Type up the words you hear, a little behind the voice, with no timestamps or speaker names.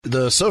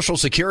The Social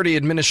Security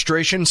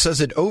Administration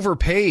says it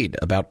overpaid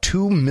about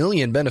 2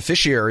 million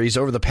beneficiaries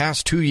over the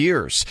past 2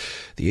 years.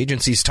 The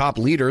agency's top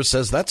leader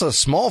says that's a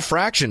small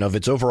fraction of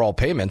its overall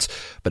payments,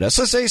 but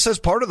SSA says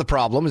part of the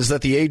problem is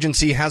that the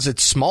agency has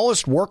its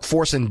smallest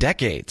workforce in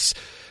decades.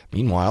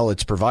 Meanwhile,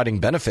 it's providing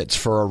benefits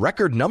for a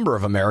record number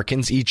of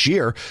Americans each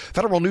year.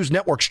 Federal News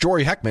Network's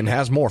Jory Heckman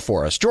has more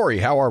for us. Jory,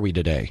 how are we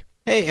today?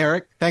 Hey,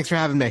 Eric. Thanks for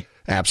having me.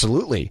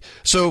 Absolutely.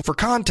 So for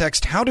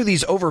context, how do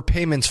these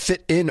overpayments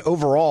fit in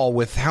overall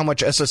with how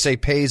much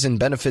SSA pays in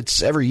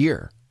benefits every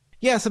year?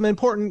 Yeah, some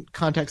important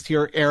context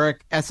here,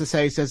 Eric.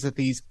 SSA says that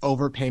these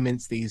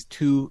overpayments, these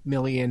 2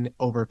 million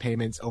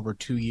overpayments over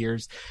 2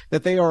 years,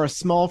 that they are a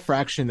small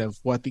fraction of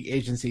what the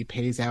agency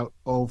pays out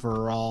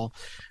overall.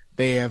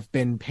 They have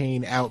been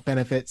paying out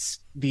benefits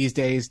these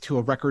days to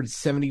a record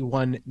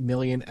 71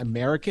 million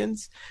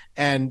Americans,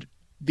 and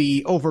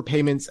the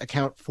overpayments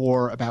account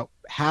for about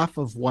half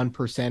of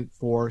 1%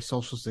 for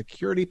Social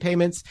Security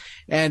payments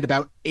and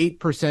about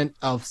 8%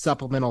 of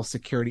supplemental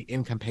security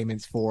income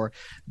payments for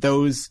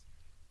those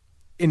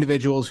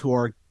individuals who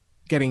are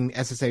getting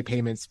SSA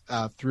payments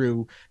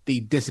through the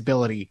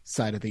disability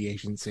side of the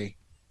agency.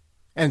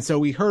 And so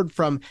we heard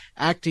from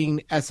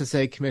acting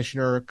SSA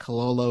Commissioner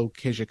Kalolo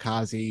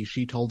Kijakazi.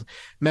 She told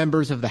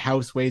members of the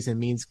House Ways and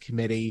Means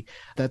Committee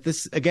that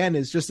this, again,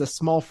 is just a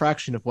small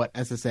fraction of what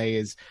SSA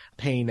is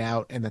paying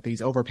out, and that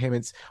these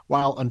overpayments,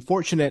 while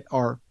unfortunate,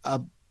 are a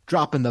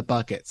drop in the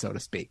bucket, so to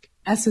speak.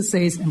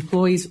 SSA's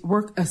employees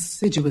work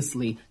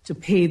assiduously to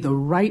pay the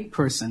right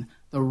person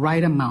the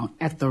right amount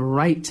at the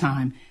right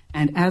time,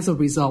 and as a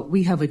result,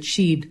 we have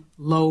achieved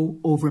low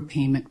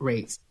overpayment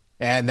rates.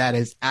 And that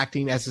is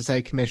acting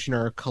SSA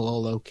Commissioner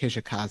Kalolo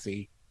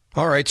Kijakazi.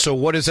 All right, so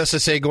what is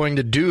SSA going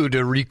to do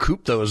to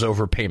recoup those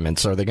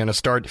overpayments? Are they going to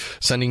start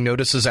sending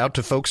notices out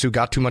to folks who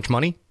got too much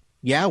money?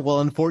 Yeah,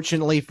 well,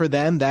 unfortunately for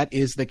them, that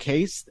is the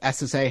case.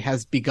 SSA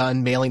has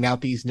begun mailing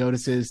out these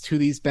notices to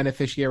these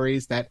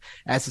beneficiaries that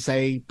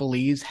SSA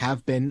believes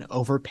have been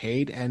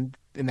overpaid, and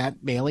in that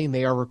mailing,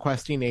 they are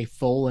requesting a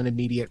full and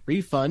immediate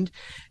refund.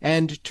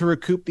 And to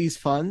recoup these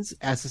funds,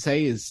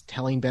 SSA is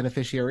telling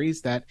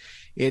beneficiaries that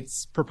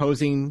it's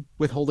proposing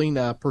withholding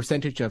a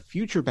percentage of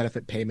future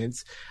benefit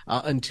payments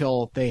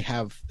until they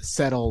have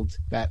settled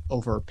that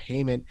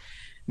overpayment.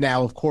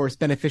 Now, of course,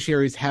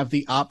 beneficiaries have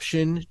the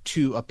option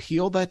to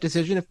appeal that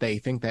decision if they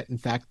think that, in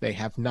fact, they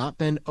have not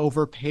been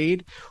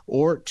overpaid,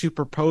 or to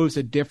propose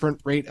a different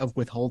rate of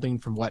withholding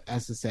from what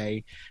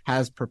SSA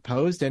has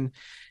proposed. And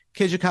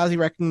Kijakazi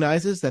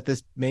recognizes that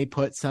this may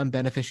put some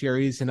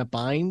beneficiaries in a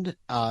bind,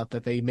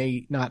 that they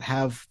may not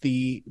have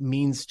the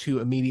means to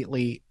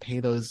immediately pay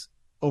those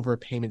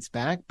overpayments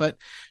back. But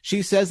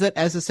she says that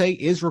SSA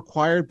is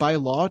required by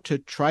law to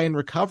try and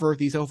recover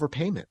these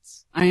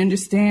overpayments. I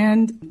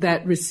understand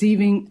that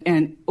receiving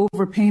an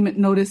overpayment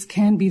notice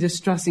can be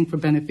distressing for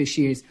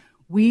beneficiaries.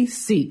 We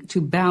seek to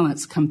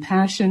balance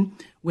compassion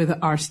with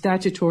our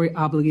statutory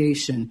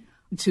obligation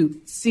to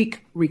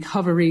seek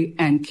recovery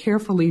and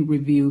carefully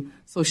review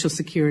Social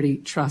Security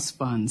trust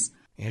funds.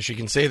 Yes, you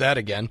can say that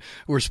again.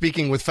 We're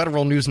speaking with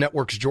Federal News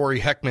Network's Jory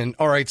Heckman.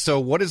 All right,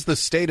 so what is the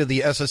state of the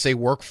SSA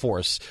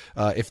workforce?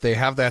 If they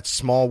have that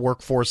small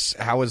workforce,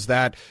 how is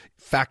that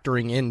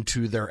factoring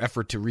into their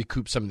effort to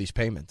recoup some of these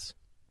payments?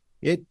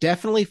 It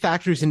definitely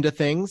factors into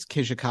things.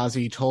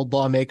 Kijakazi told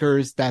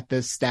lawmakers that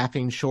this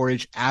staffing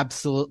shortage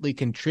absolutely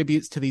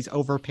contributes to these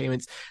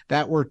overpayments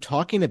that we're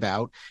talking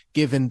about,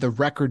 given the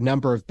record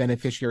number of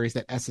beneficiaries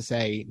that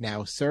SSA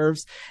now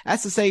serves.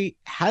 SSA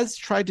has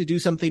tried to do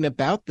something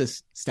about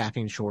this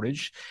staffing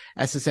shortage.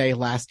 SSA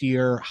last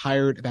year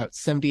hired about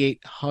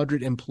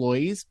 7,800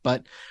 employees,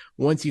 but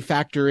once you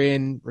factor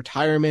in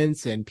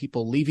retirements and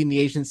people leaving the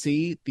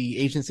agency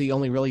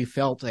only really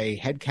felt a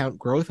headcount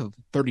growth of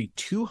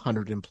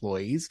 3,200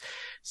 employees.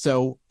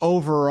 So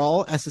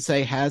overall,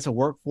 SSA has a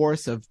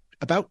workforce of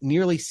about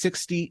nearly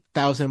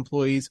 60,000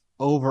 employees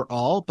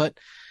overall. But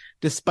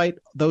despite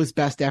those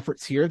best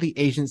efforts here, the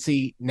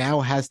agency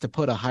now has to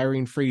put a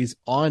hiring freeze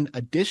on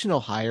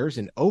additional hires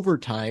and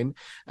overtime,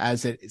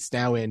 as it's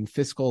now in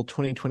fiscal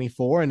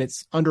 2024, and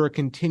it's under a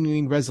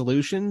continuing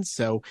resolution.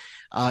 So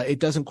it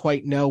doesn't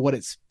quite know what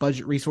its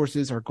budget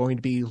resources are going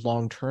to be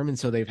long term. And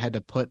so they've had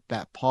to put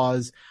that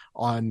pause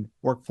on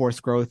workforce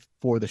growth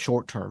for the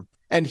short term.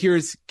 And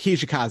here's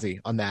Kijakazi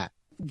on that.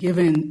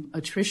 Given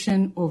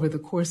attrition over the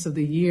course of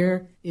the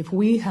year, if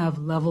we have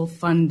level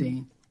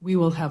funding, we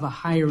will have a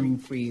hiring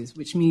freeze,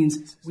 which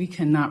means we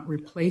cannot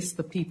replace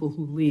the people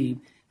who leave.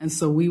 And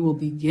so we will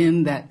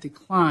begin that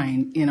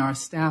decline in our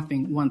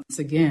staffing once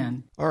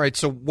again. All right.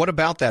 So what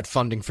about that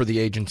funding for the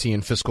agency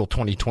in fiscal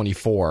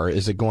 2024?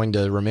 Is it going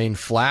to remain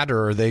flat,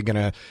 or are they going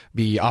to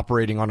be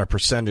operating on a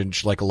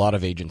percentage like a lot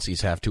of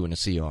agencies have to in a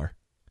CR?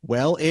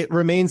 Well, it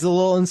remains a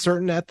little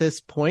uncertain at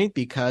this point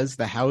because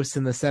the House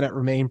and the Senate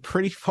remain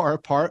pretty far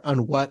apart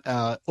on what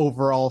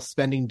overall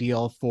spending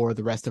deal for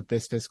the rest of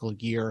this fiscal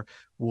year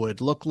would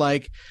look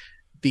like.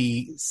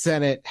 The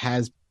Senate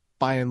has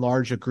by and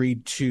large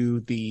agreed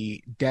to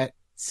the debt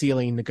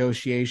ceiling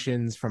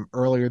negotiations from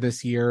earlier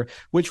this year,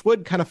 which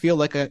would kind of feel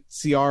like a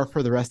CR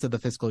for the rest of the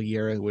fiscal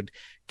year. It would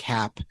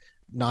cap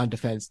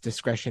non-defense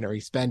discretionary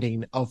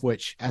spending, of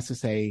which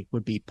SSA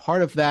would be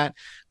part of that.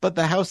 But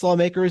the House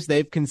lawmakers,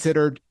 they've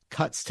considered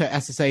cuts to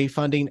SSA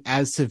funding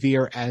as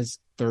severe as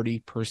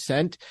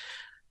 30%.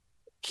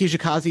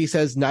 Kijakazi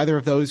says neither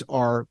of those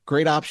are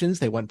great options.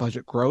 They want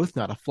budget growth,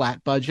 not a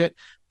flat budget.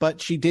 But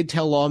she did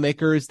tell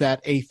lawmakers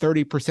that a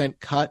 30%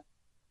 cut,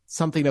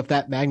 something of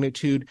that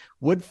magnitude,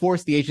 would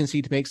force the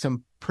agency to make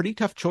some pretty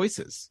tough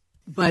choices.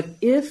 But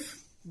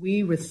if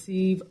we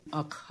receive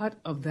a cut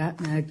of that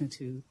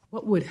magnitude,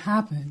 what would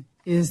happen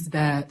is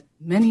that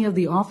many of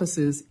the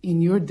offices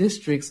in your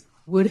districts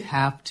would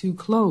have to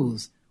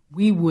close.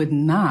 We would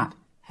not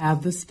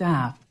have the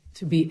staff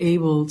to be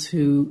able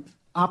to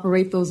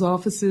operate those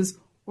offices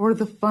or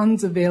the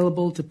funds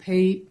available to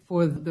pay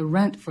for the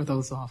rent for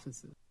those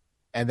offices.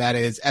 And that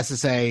is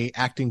SSA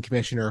Acting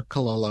Commissioner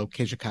Kololo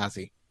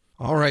Kijakazi.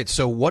 All right,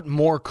 so what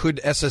more could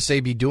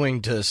SSA be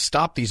doing to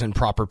stop these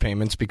improper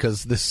payments?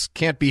 Because this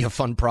can't be a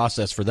fun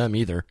process for them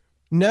either.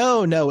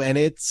 No, and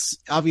it's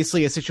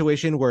obviously a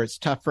situation where it's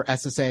tough for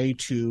SSA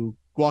to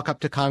walk up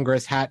to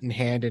Congress hat in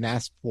hand and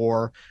ask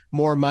for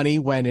more money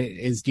when it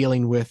is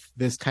dealing with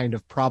this kind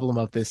of problem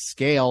of this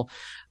scale.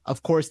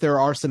 Of course, there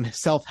are some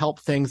self-help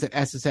things that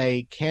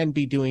SSA can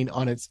be doing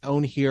on its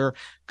own here.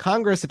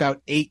 Congress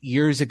about 8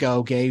 years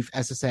ago gave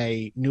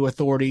SSA new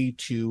authority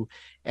to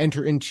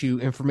enter into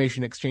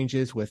information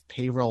exchanges with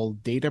payroll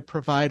data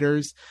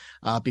providers,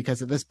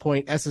 because at this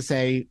point,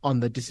 SSA on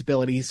the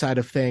disability side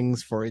of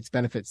things for its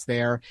benefits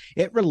there,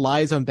 it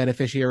relies on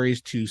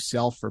beneficiaries to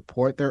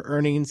self-report their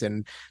earnings,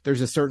 and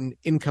there's a certain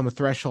income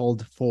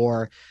threshold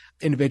for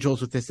individuals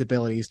with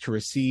disabilities to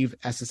receive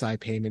SSI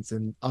payments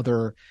and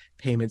other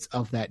payments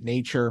of that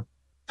nature.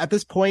 At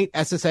this point,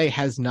 SSA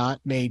has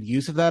not made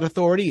use of that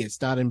authority. It's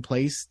not in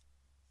place.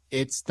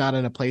 It's not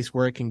in a place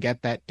where it can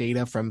get that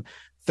data from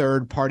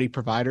third-party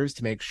providers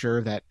to make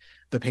sure that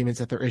the payments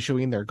that they're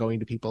issuing, they're going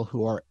to people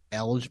who are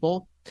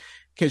eligible.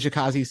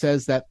 Kijakazi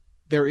says that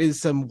there is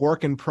some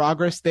work in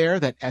progress there,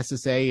 that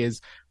SSA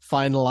is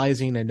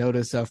finalizing a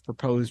notice of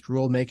proposed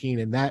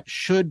rulemaking, and that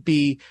should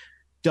be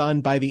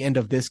done by the end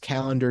of this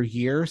calendar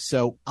year.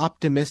 So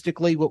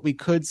optimistically, what we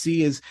could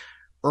see is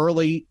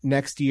early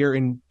next year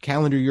in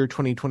calendar year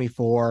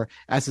 2024,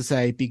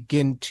 SSA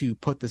begin to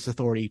put this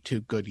authority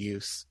to good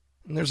use.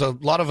 There's a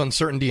lot of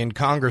uncertainty in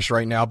Congress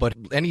right now, but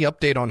any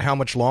update on how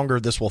much longer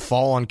this will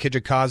fall on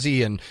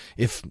Kijakazi and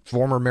if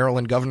former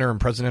Maryland governor and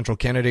presidential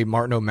candidate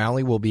Martin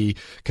O'Malley will be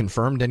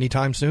confirmed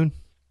anytime soon?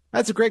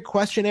 That's a great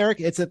question,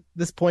 Eric. It's at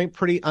this point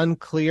pretty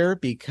unclear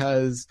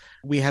because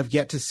we have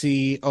yet to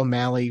see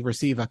O'Malley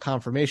receive a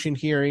confirmation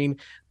hearing.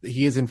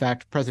 He is, in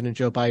fact, President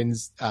Joe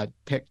Biden's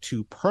pick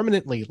to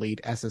permanently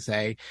lead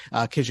SSA.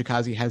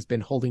 Kijakazi has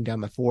been holding down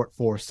the fort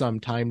for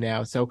some time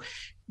now. So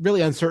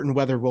really uncertain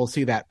whether we'll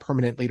see that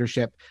permanent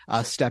leadership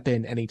step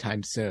in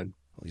anytime soon.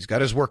 Well, he's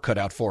got his work cut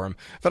out for him.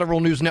 Federal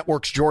News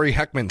Network's Jory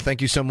Heckman,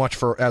 thank you so much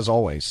as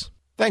always.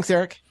 Thanks,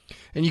 Eric.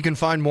 And you can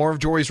find more of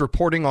Jory's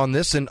reporting on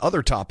this and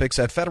other topics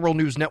at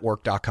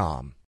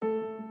federalnewsnetwork.com.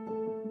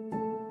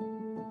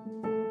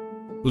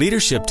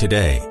 Leadership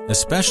today,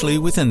 especially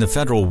within the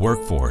federal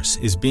workforce,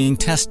 is being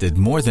tested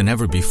more than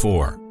ever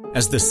before.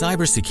 As the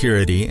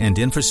Cybersecurity and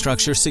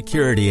Infrastructure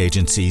Security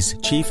Agency's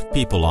Chief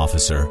People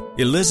Officer,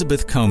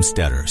 Elizabeth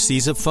Comstetter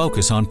sees a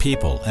focus on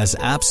people as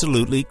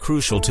absolutely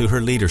crucial to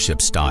her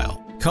leadership style.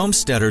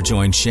 Comstetter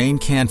joined Shane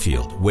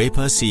Canfield,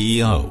 WEPA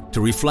CEO, to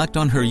reflect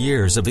on her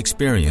years of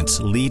experience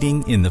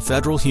leading in the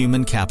federal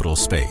human capital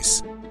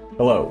space.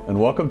 Hello, and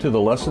welcome to the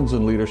Lessons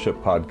in Leadership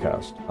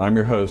podcast. I'm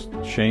your host,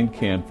 Shane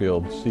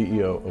Canfield,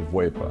 CEO of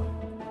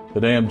WEPA.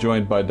 Today I'm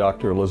joined by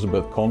Dr.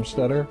 Elizabeth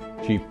Comstetter,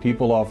 Chief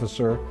People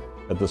Officer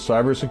at the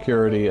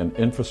Cybersecurity and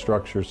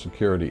Infrastructure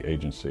Security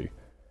Agency.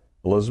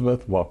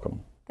 Elizabeth,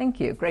 welcome.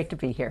 Thank you. Great to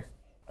be here.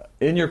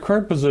 In your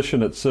current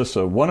position at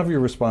SSA, one of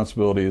your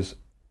responsibilities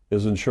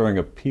is ensuring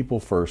a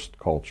people-first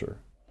culture.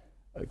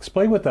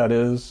 Explain what that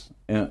is,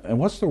 and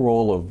what's the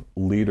role of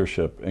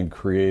leadership in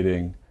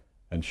creating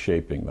and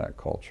shaping that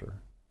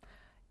culture?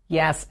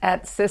 Yes,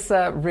 at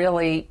SSA,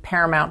 really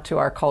paramount to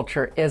our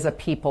culture is a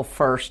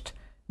people-first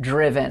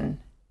driven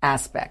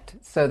aspect,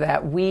 so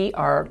that we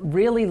are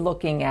really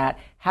looking at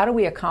how do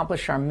we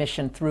accomplish our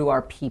mission through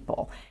our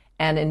people.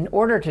 And in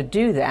order to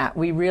do that,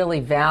 we really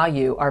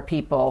value our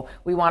people.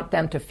 We want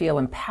them to feel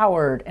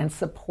empowered and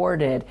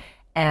supported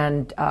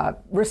and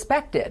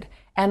respected,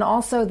 and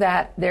also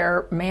that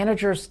their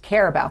managers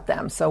care about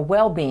them. So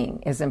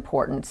well-being is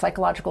important.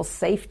 Psychological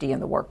safety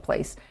in the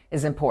workplace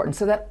is important,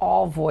 so that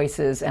all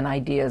voices and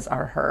ideas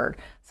are heard.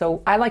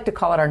 So I like to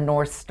call it our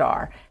North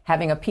Star.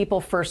 Having a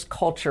people-first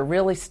culture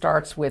really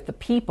starts with the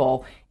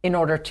people in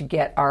order to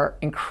get our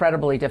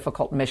incredibly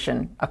difficult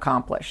mission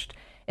accomplished.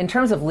 In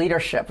terms of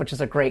leadership, which is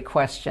a great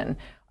question,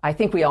 I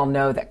think we all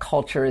know that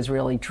culture is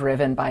really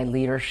driven by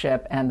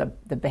leadership and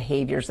the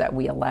behaviors that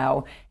we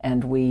allow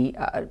and we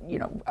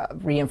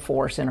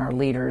reinforce in our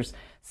leaders.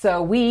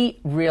 So we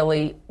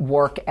really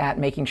work at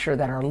making sure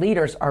that our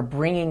leaders are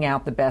bringing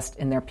out the best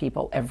in their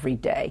people every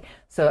day.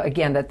 So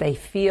again, that they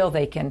feel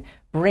they can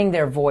bring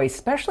their voice,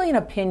 especially an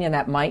opinion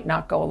that might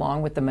not go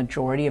along with the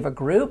majority of a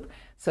group,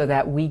 so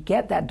that we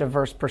get that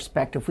diverse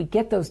perspective. We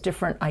get those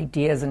different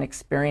ideas and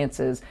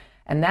experiences.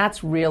 And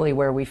that's really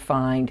where we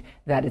find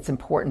that it's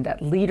important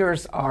that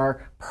leaders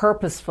are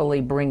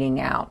purposefully bringing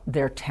out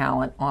their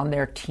talent on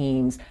their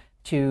teams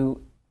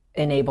to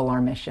enable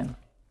our mission.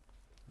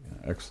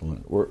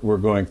 Excellent. We're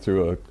going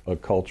through a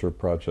culture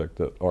project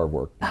at our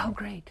work now. Oh,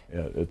 great.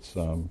 Yeah,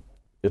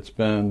 it's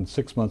been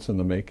 6 months in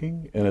the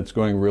making, and it's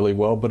going really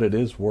well, but it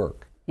is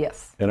work.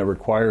 Yes. And it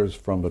requires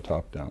from the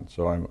top down.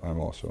 So I'm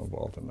also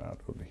involved in that.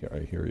 I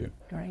hear you.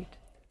 Great.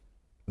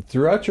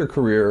 Throughout your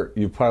career,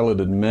 you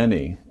piloted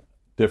many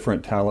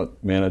different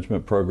talent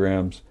management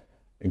programs,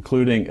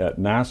 including at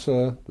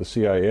NASA, the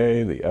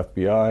CIA, the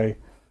FBI,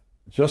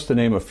 just to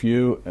name a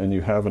few, and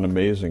you have an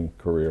amazing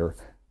career.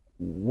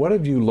 What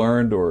have you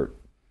learned, or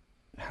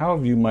how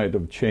have you might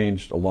have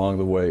changed along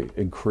the way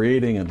in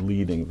creating and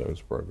leading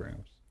those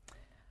programs?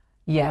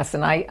 Yes,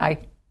 and I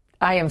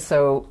am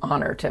so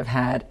honored to have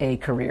had a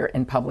career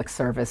in public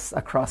service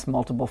across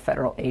multiple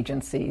federal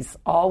agencies,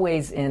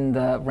 always in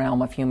the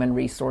realm of human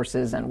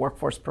resources and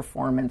workforce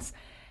performance.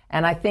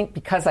 And I think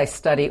because I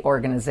study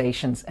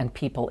organizations and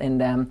people in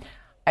them,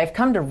 I've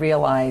come to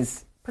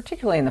realize,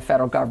 particularly in the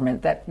federal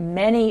government, that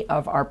many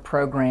of our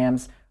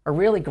programs are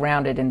really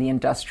grounded in the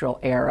industrial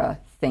era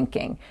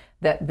thinking,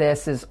 that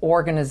this is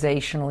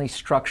organizationally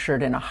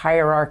structured in a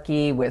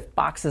hierarchy with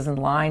boxes and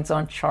lines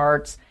on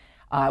charts,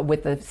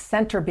 with the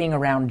center being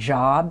around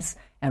jobs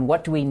and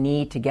what do we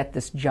need to get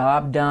this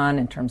job done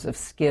in terms of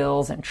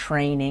skills and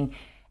training.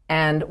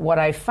 And what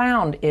I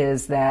found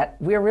is that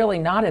we're really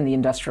not in the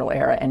industrial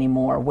era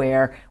anymore,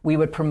 where we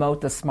would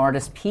promote the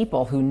smartest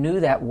people who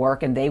knew that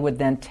work and they would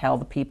then tell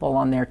the people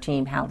on their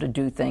team how to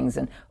do things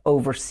and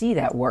oversee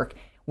that work.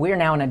 We're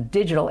now in a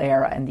digital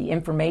era and the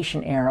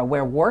information era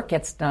where work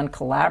gets done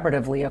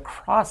collaboratively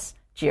across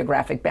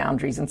geographic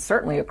boundaries and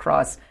certainly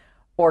across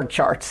org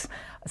charts.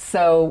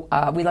 So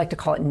we like to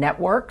call it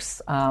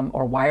networks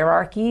or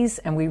hierarchies,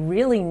 and we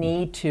really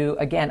need to,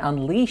 again,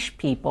 unleash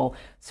people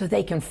so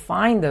they can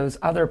find those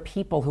other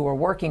people who are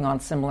working on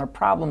similar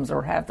problems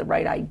or have the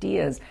right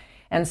ideas.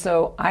 And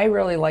so I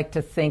really like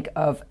to think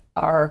of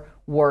our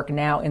work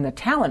now in the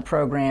talent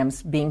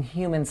programs being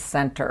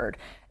human-centered.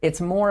 It's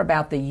more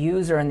about the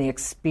user and the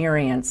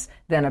experience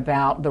than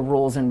about the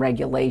rules and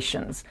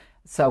regulations.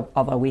 So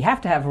although we have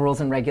to have rules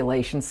and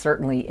regulations,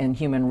 certainly in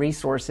human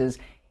resources,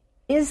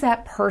 is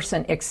that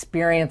person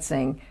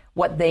experiencing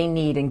what they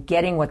need and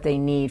getting what they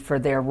need for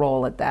their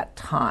role at that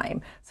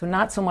time? So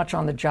not so much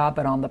on the job,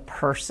 but on the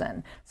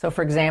person. So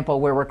for example,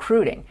 we're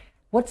recruiting.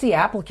 What's the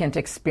applicant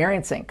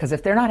experiencing? Because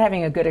if they're not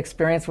having a good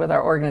experience with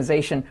our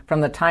organization from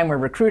the time we're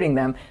recruiting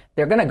them,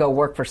 they're going to go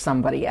work for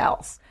somebody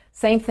else.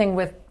 Same thing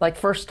with like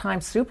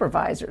first-time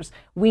supervisors.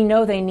 We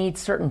know they need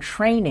certain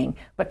training,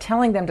 but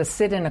telling them to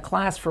sit in a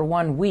class for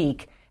 1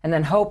 week and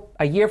then hope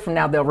a year from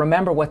now they'll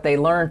remember what they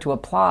learned to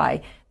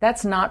apply,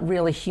 that's not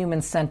really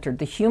human-centered.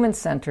 The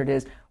human-centered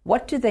is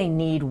what do they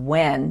need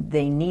when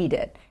they need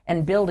it,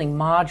 and building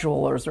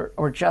modules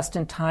or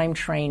just-in-time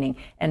training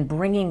and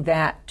bringing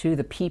that to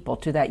the people,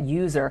 to that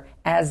user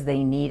as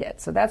they need it.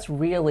 So that's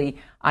really,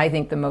 I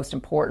think, the most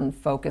important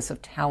focus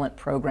of talent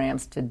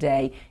programs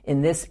today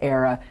in this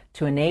era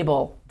to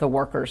enable the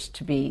workers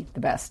to be the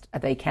best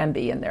they can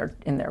be in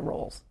their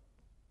roles.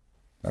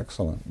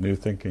 Excellent. New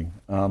thinking.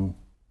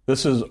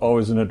 This is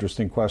always an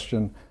interesting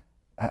question.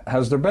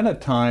 Has there been a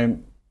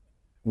time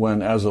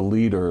when, as a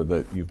leader,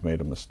 that you've made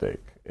a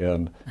mistake?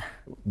 And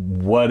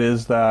what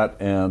is that?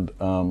 And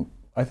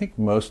I think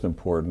most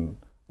important,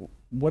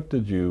 what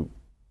did you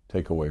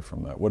take away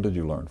from that? What did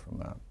you learn from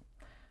that?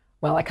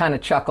 Well, I kind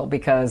of chuckle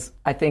because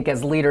I think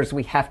as leaders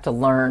we have to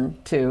learn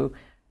to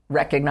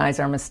recognize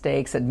our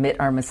mistakes, admit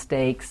our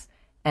mistakes,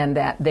 and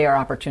that they are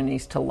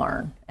opportunities to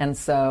learn. And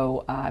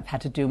so I've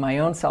had to do my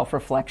own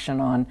self-reflection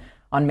on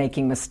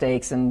making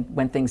mistakes and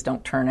when things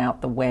don't turn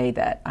out the way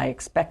that I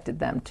expected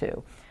them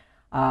to.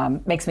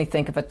 Makes me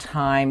think of a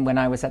time when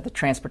I was at the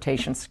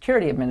Transportation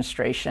Security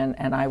Administration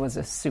and I was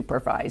a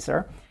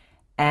supervisor,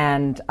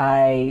 and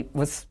I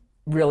was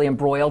really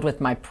embroiled with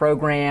my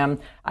program.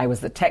 I was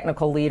the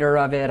technical leader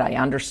of it. I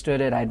understood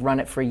it. I'd run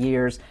it for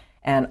years,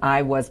 and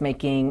I was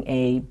making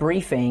a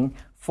briefing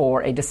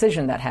for a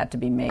decision that had to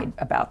be made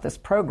about this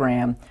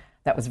program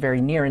that was very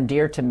near and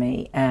dear to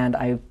me. And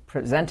I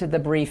presented the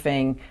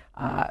briefing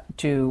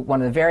to one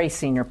of the very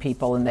senior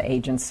people in the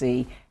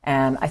agency,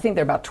 and I think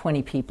there are about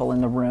 20 people in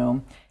the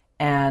room.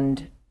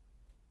 And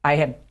I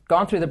had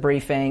gone through the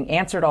briefing,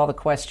 answered all the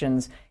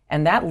questions,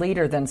 and that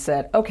leader then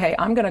said, okay,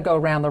 I'm going to go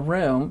around the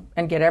room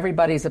and get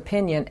everybody's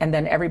opinion, and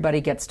then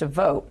everybody gets to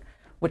vote,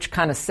 which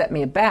kind of set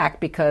me aback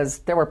because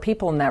there were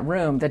people in that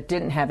room that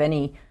didn't have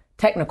any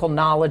technical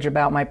knowledge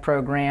about my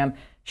program,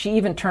 She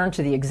even turned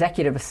to the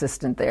executive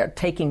assistant there,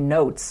 taking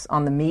notes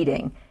on the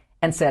meeting,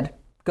 and said,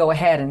 "Go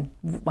ahead, and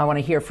I want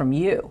to hear from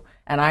you."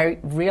 And I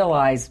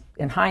realized,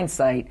 in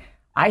hindsight,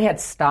 I had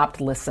stopped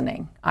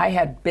listening. I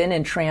had been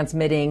in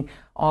transmitting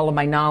all of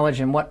my knowledge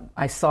and what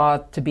I saw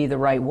to be the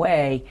right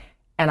way,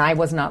 and I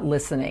was not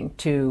listening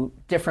to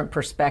different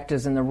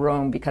perspectives in the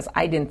room because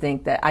I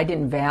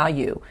didn't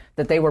value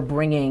that they were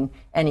bringing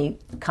any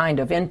kind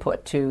of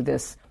input to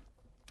this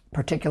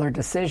particular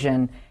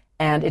decision.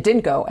 And it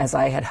didn't go as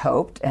I had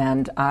hoped,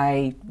 and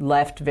I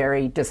left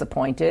very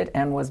disappointed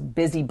and was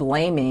busy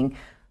blaming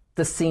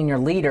the senior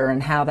leader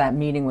and how that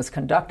meeting was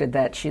conducted,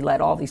 that she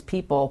let all these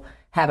people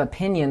have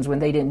opinions when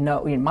they didn't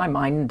know, in my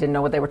mind, didn't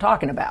know what they were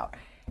talking about.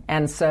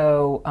 And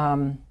so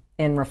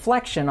in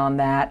reflection on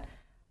that,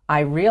 I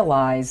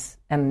realize,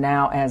 and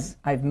now as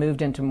I've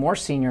moved into more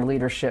senior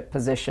leadership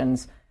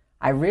positions,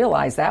 I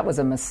realize that was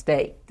a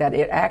mistake, that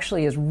it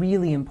actually is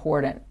really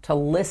important to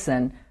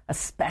listen,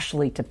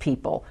 especially to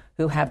people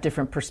who have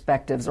different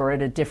perspectives or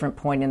at a different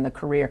point in the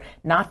career,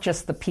 not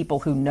just the people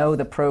who know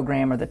the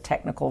program or the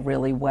technical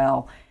really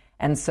well.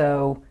 And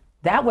so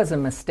that was a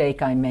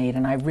mistake I made,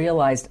 and I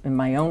realized in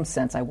my own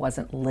sense I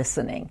wasn't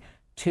listening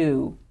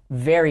to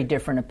very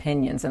different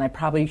opinions, and I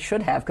probably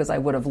should have, because I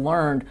would have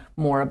learned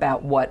more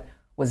about what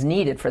was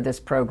needed for this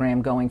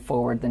program going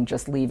forward than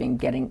just leaving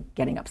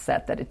getting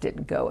upset that it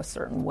didn't go a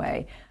certain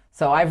way.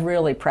 So I've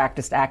really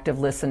practiced active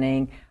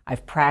listening.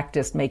 I've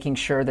practiced making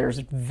sure there's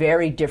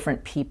very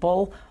different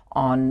people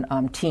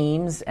on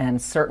teams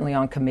and certainly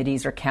on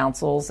committees or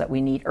councils, that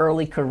we need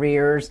early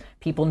careers,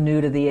 people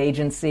new to the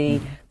agency,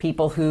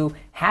 people who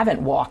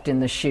haven't walked in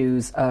the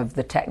shoes of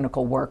the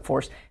technical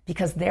workforce,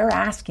 because they're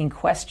asking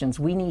questions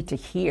we need to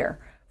hear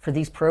for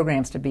these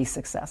programs to be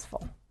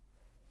successful.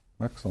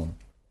 Excellent.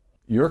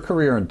 Your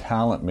career in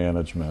talent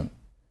management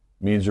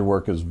means your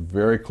work is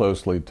very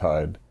closely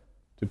tied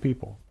to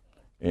people.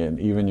 And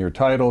even your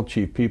title,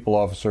 Chief People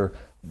Officer,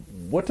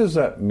 what does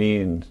that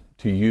mean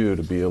to you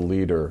to be a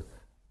leader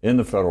in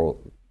the federal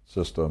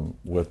system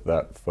with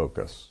that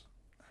focus?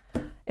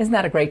 Isn't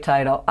that a great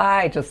title?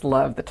 I just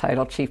love the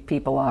title Chief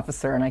People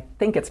Officer, and I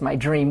think it's my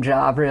dream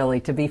job, really,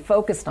 to be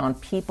focused on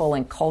people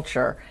and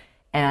culture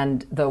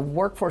and the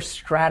workforce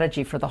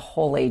strategy for the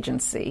whole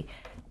agency.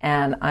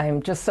 And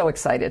I'm just so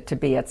excited to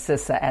be at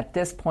SSA at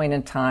this point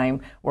in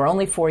time. We're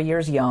only 4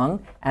 years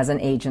young as an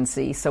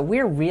agency, so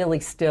we're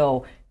really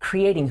still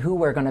creating who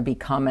we're going to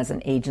become as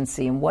an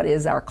agency and what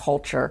is our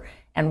culture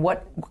and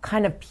what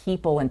kind of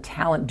people and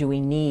talent do we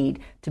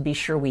need to be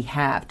sure we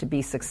have to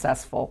be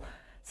successful.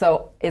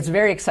 So it's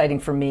very exciting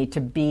for me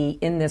to be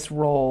in this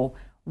role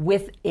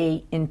with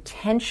a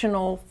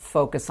intentional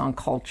focus on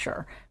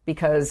culture,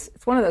 because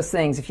it's one of those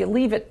things, if you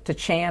leave it to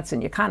chance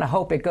and you kind of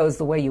hope it goes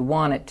the way you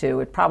want it to,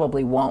 it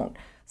probably won't.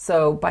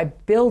 So by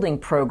building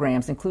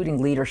programs,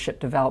 including leadership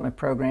development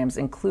programs,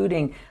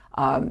 including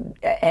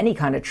any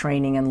kind of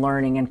training and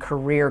learning and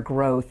career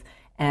growth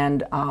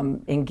and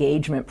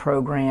engagement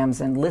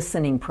programs and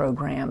listening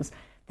programs,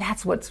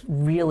 that's what's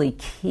really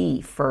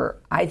key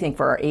for, I think,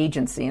 for our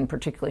agency, and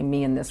particularly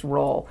me in this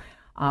role.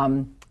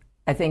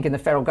 I think in the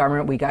federal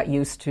government, we got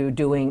used to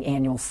doing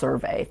annual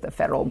survey, the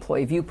Federal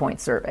Employee Viewpoint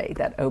Survey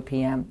that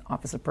OPM,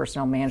 Office of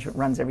Personnel Management,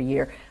 runs every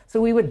year.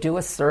 So we would do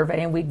a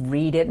survey and we'd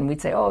read it and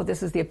we'd say, oh,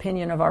 this is the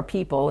opinion of our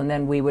people. And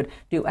then we would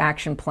do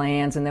action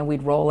plans, and then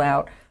we'd roll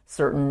out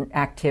certain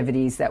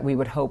activities that we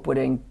would hope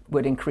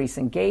would increase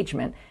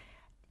engagement.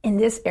 In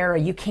this era,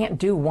 you can't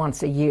do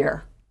once a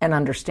year and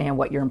understand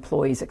what your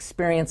employees'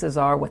 experiences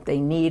are, what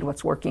they need,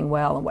 what's working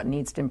well, and what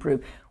needs to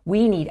improve.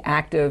 We need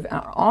active,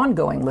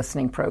 ongoing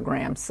listening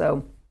programs.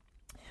 So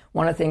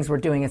one of the things we're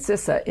doing at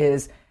SSA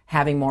is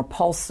having more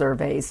pulse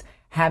surveys,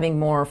 having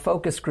more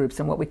focus groups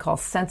and what we call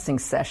sensing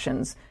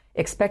sessions,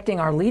 expecting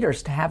our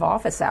leaders to have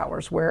office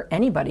hours where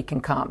anybody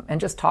can come and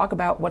just talk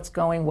about what's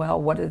going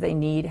well, what do they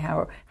need,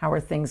 how are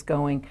things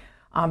going,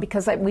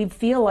 because we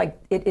feel like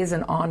it is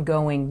an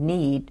ongoing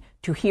need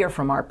to hear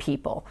from our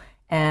people.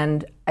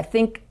 And I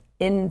think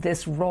in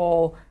this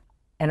role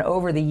and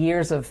over the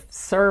years of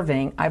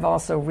serving, I've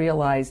also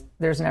realized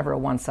there's never a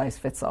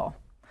one-size-fits-all.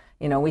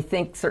 You know, we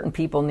think certain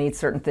people need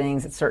certain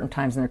things at certain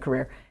times in their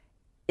career.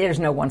 There's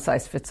no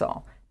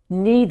one-size-fits-all.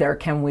 Neither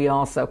can we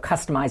also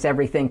customize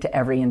everything to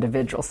every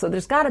individual. So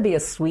there's got to be a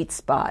sweet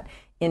spot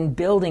in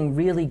building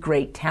really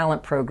great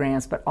talent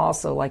programs, but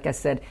also, like I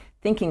said,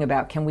 thinking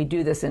about, can we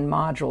do this in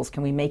modules?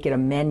 Can we make it a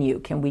menu?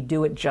 Can we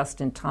do it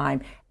just in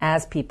time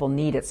as people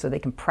need it so they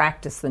can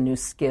practice the new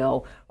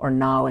skill or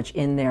knowledge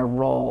in their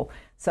role?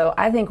 So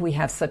I think we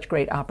have such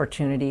great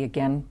opportunity,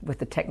 again, with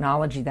the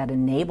technology that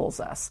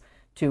enables us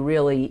to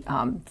really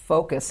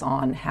focus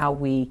on how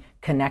we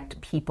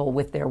connect people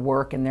with their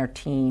work and their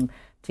team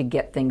to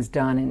get things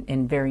done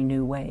in very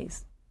new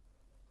ways.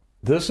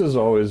 This is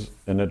always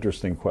an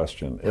interesting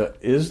question.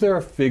 Is there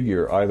a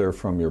figure, either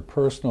from your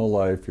personal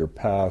life, your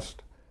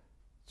past,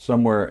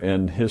 somewhere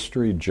in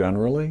history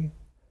generally,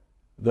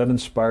 that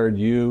inspired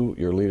you,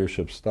 your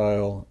leadership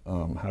style,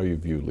 how you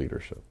view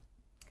leadership?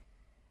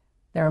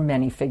 There are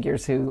many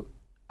figures who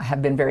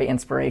have been very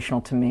inspirational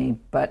to me,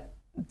 but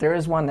there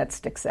is one that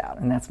sticks out,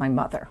 and that's my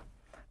mother,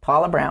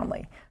 Paula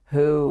Brownlee,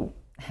 who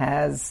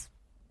has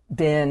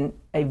been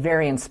a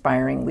very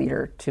inspiring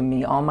leader to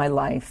me all my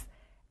life.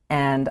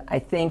 And I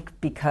think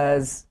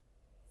because,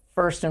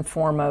 first and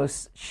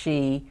foremost,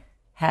 she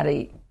had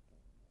a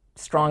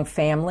strong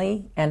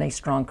family and a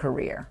strong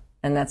career.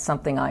 And that's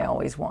something I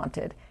always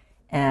wanted.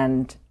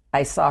 And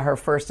I saw her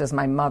first as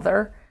my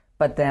mother,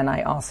 but then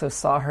I also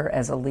saw her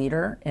as a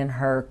leader in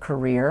her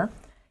career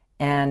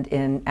and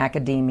in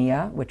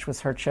academia, which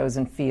was her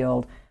chosen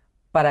field.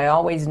 But I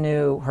always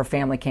knew her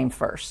family came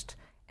first.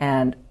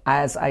 And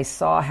as I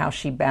saw how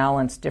she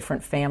balanced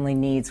different family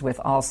needs with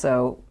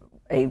also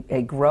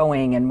a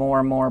growing and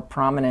more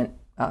prominent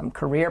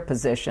career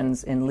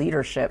positions in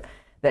leadership,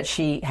 that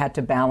she had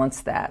to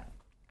balance that.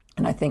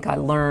 And I think I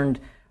learned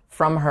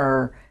from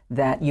her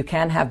that you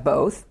can have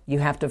both. You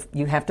have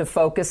to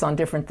focus on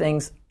different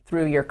things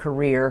through your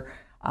career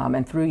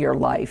and through your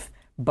life,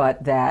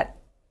 but that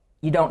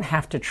you don't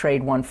have to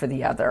trade one for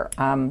the other.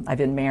 I've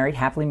been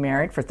happily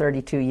married for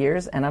 32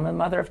 years, and I'm a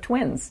mother of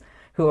twins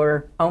who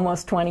are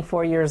almost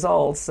 24 years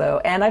old.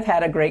 And I've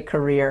had a great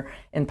career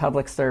in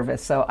public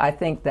service. So I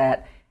think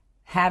that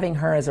having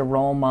her as a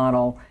role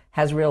model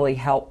has really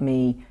helped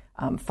me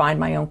find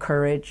my own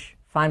courage,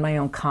 find my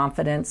own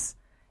confidence,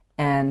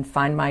 and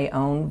find my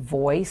own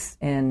voice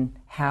in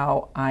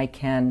how I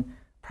can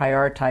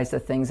prioritize the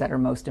things that are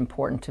most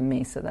important to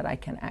me so that I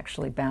can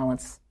actually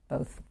balance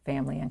both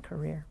family and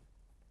career.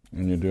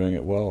 And you're doing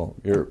it well.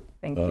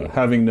 Thank you.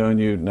 Having known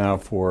you now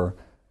for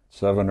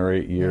 7 or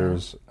 8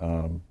 years,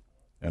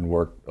 and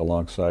worked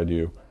alongside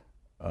you,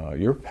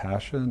 your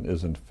passion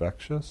is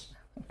infectious.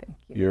 Thank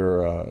you.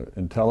 Your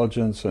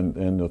intelligence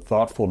and the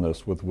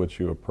thoughtfulness with which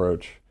you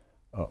approach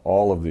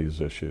all of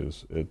these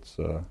issues, it's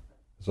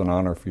an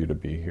honor for you to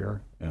be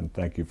here, and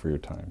thank you for your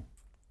time.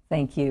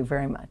 Thank you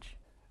very much.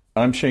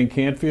 I'm Shane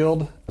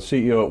Canfield,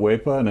 CEO at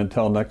WEPA, and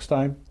until next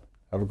time,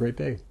 have a great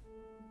day.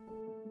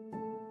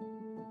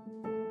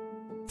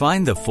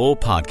 Find the full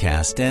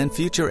podcast and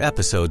future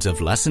episodes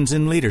of Lessons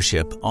in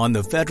Leadership on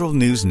the Federal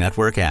News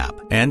Network app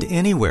and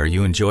anywhere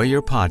you enjoy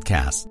your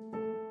podcasts.